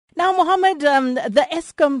Now, Mohammed, the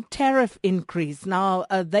Eskom tariff increase. Now,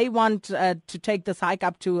 they want to take this hike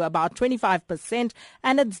up to about 25%,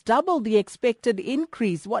 and it's double the expected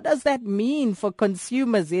increase. What does that mean for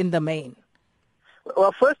consumers in the main?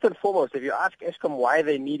 Well, first and foremost, if you ask Eskom why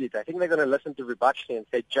they need it, I think they're going to listen to Vibashni and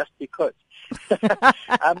say, just because.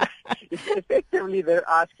 Effectively, they're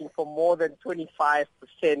asking for more than 25%.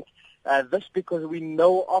 This because we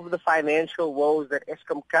know of the financial woes that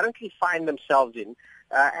Eskom currently find themselves in.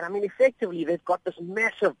 And I mean, effectively, they've got this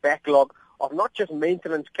massive backlog of not just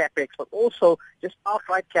maintenance capex, but also just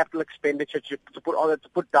outright capital expenditure to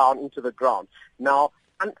put down into the ground. Now,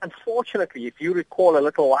 unfortunately, if you recall a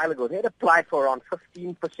little while ago, they had applied for around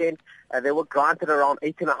 15%. They were granted around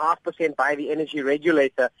 8.5% by the energy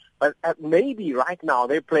regulator. But maybe right now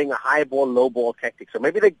they're playing a high ball, low ball tactic. So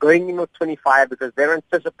maybe they're going in with 25 because they're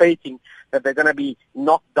anticipating that they're going to be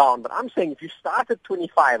knocked down. But I'm saying if you start at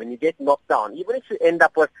 25 and you get knocked down, even if you end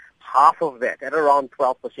up with half of that at around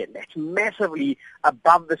 12%, that's massively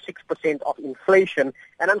above the 6% of inflation.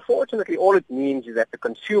 And unfortunately, all it means is that the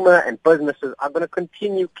consumer and businesses are going to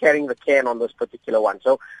continue carrying the can on this particular one.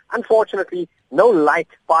 So unfortunately, no light,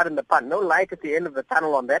 pardon the pun, no light at the end of the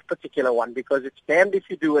tunnel on that particular one, because it's damned if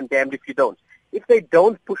you do and damned if you don't. If they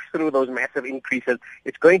don't push through those massive increases,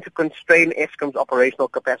 it's going to constrain Eskom's operational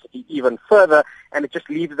capacity even further, and it just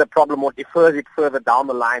leaves the problem or defers it further down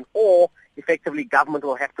the line, or effectively government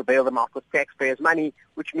will have to bail them out with taxpayers' money,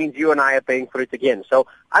 which means you and I are paying for it again. So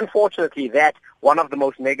unfortunately, that's one of the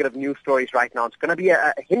most negative news stories right now. It's going to be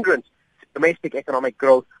a hindrance to domestic economic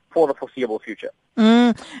growth for the foreseeable future.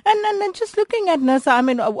 And just looking at NERSA, I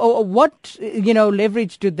mean, what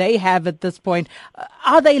leverage do they have at this point?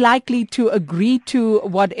 Are they likely to agree to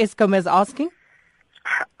what Eskom is asking?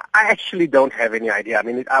 I actually don't have any idea. I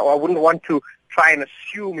mean, I wouldn't want to try and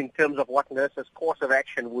assume in terms of what NERSA's course of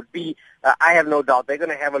action would be. I have no doubt they're going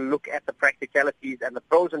to have a look at the practicalities and the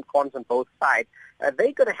pros and cons on both sides.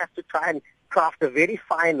 They're going to have to try and craft a very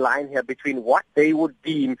fine line here between what they would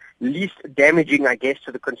deem least damaging, I guess,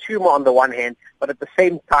 to the consumer on the one hand, but at the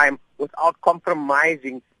same time without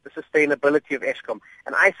compromising the sustainability of Eskom.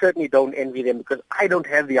 And I certainly don't envy them because I don't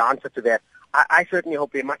have the answer to that. I certainly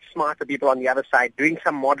hope they're much smarter people on the other side doing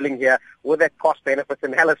some modeling here with that cost-benefit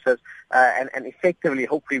analysis and effectively,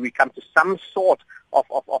 hopefully, we come to some sort of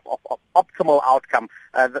optimal outcome.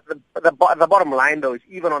 The bottom line, though, is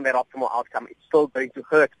even on that optimal outcome, it's still going to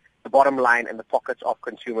hurt the bottom line and the pockets of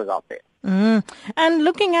consumers out there. And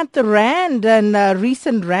looking at the Rand and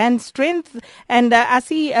recent Rand strength, and I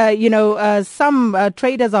see, some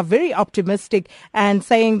traders are very optimistic and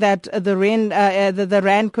saying that the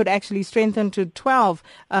Rand could actually strengthen to 12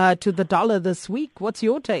 to the dollar this week. What's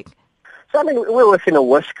your take? So, I mean, we're within a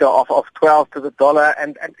whisker of 12 to the dollar,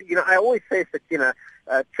 and I always say that,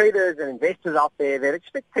 traders and investors out there, their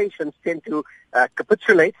expectations tend to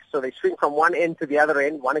capitulate, so they swing from one end to the other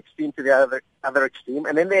end, one extreme to the other extreme,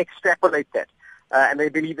 and then they extrapolate that, and they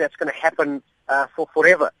believe that's going to happen for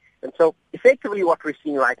forever. And so effectively what we're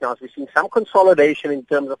seeing right now is we're seeing some consolidation in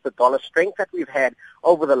terms of the dollar strength that we've had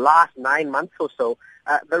over the last 9 months or so.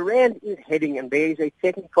 The Rand is heading, and there is a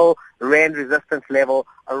technical Rand resistance level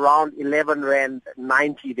around 11 Rand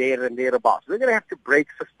 90 there and thereabouts. We're going to have to break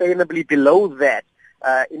sustainably below that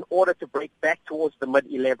in order to break back towards the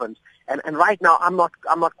mid-11s. And right now, I'm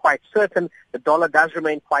not quite certain. The dollar does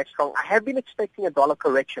remain quite strong. I have been expecting a dollar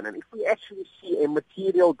correction, and if we actually see a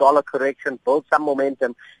material dollar correction, build some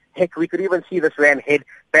momentum, heck, we could even see this Rand head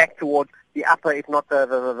back towards the upper, if not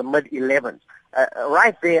the mid-11s.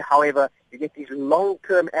 Right there, however, you get these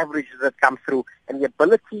long-term averages that come through, and the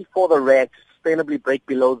ability for the Rand to sustainably break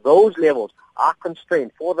below those levels are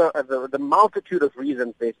constrained for the multitude of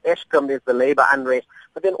reasons. There's Eskom, there's the labor unrest,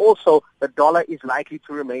 but then also the dollar is likely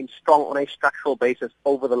to remain strong on a structural basis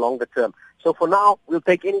over the longer term. So for now, we'll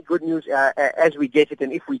take any good news as we get it,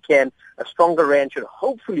 and if we can, a stronger Rand should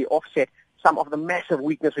hopefully offset some of the massive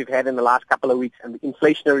weakness we've had in the last couple of weeks and the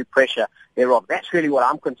inflationary pressure thereof. That's really what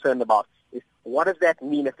I'm concerned about, is what does that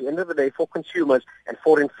mean at the end of the day for consumers and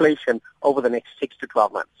for inflation over the next 6 to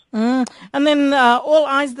 12 months. And then all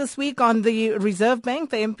eyes this week on the Reserve Bank,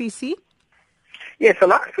 the MPC? Yeah, so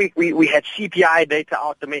last week we had CPI data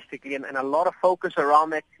out domestically and a lot of focus around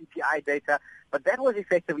that CPI data, but that was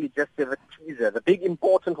effectively just a teaser. The big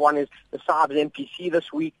important one is the SARB's MPC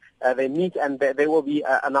this week. they meet and they will be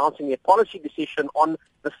announcing a policy decision on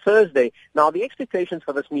the Thursday. Now, the expectations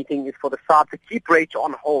for this meeting is for the SARB to keep rates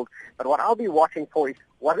on hold. But what I'll be watching for is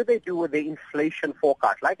what do they do with the inflation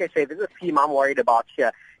forecast? Like I say, there's a theme I'm worried about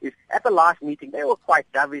here. Is at the last meeting, they were quite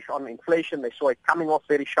dovish on inflation. They saw it coming off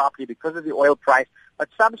very sharply because of the oil price. But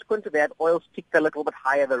subsequent to that, oil's ticked a little bit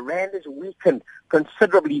higher. The rand is weakened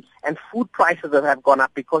considerably, and food prices have gone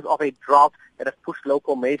up because of a drought that has pushed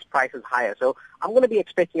local maize prices higher. So I'm going to be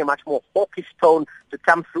expecting a much more hawkish tone to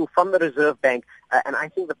come through from the Reserve Bank, and I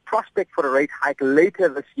think the prospect for a rate hike later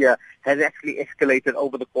this year has actually escalated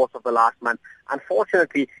over the course of the last month.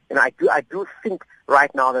 Unfortunately, I do think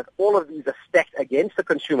right now that all of these are stacked against the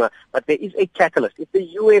consumer, but there is a catalyst. If the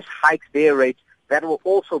U.S. hikes their rates, that will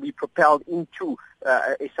also be propelled into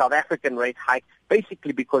a South African rate hike,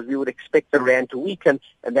 basically because we would expect the rand to weaken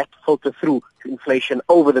and that to filter through to inflation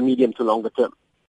over the medium to longer term.